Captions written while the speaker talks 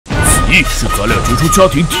比是咱俩决出家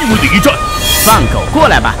庭地位的一战。放狗过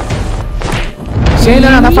来吧！谁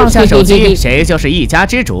能让他放下手机，谁就是一家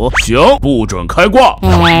之主。行，不准开挂。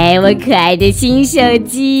哎，我可爱的新手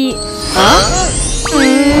机。嘿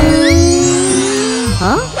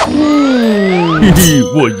嘿，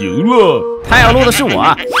我赢了。他要录的是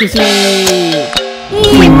我。嘿嘿。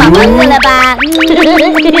宝宝饿了吧？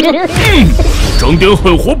整点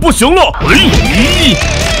狠活不行了。嘿嘿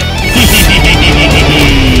嘿嘿嘿嘿。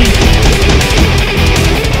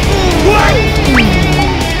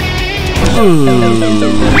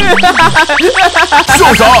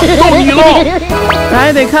笑啥？到你了！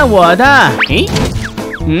还得看我的。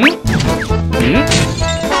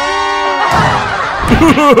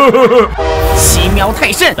奇苗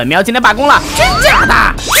太甚，本苗今天罢工了。真假的？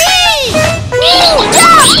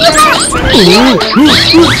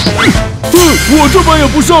我这班也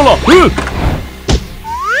不上了。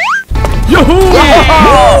哟吼！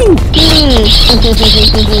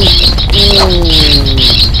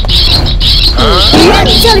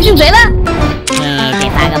叫你进贼了。得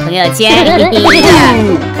发个朋友圈。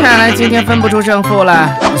看来今天分不出胜负了，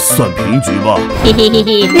算平局吧。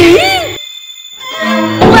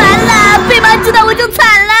完了，被妈知道我就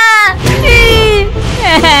惨了。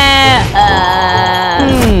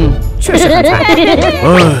确实很惨。哎，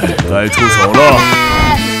该出手了。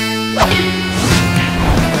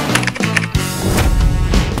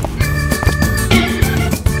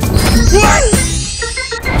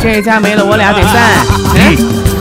这家没了，我俩得散。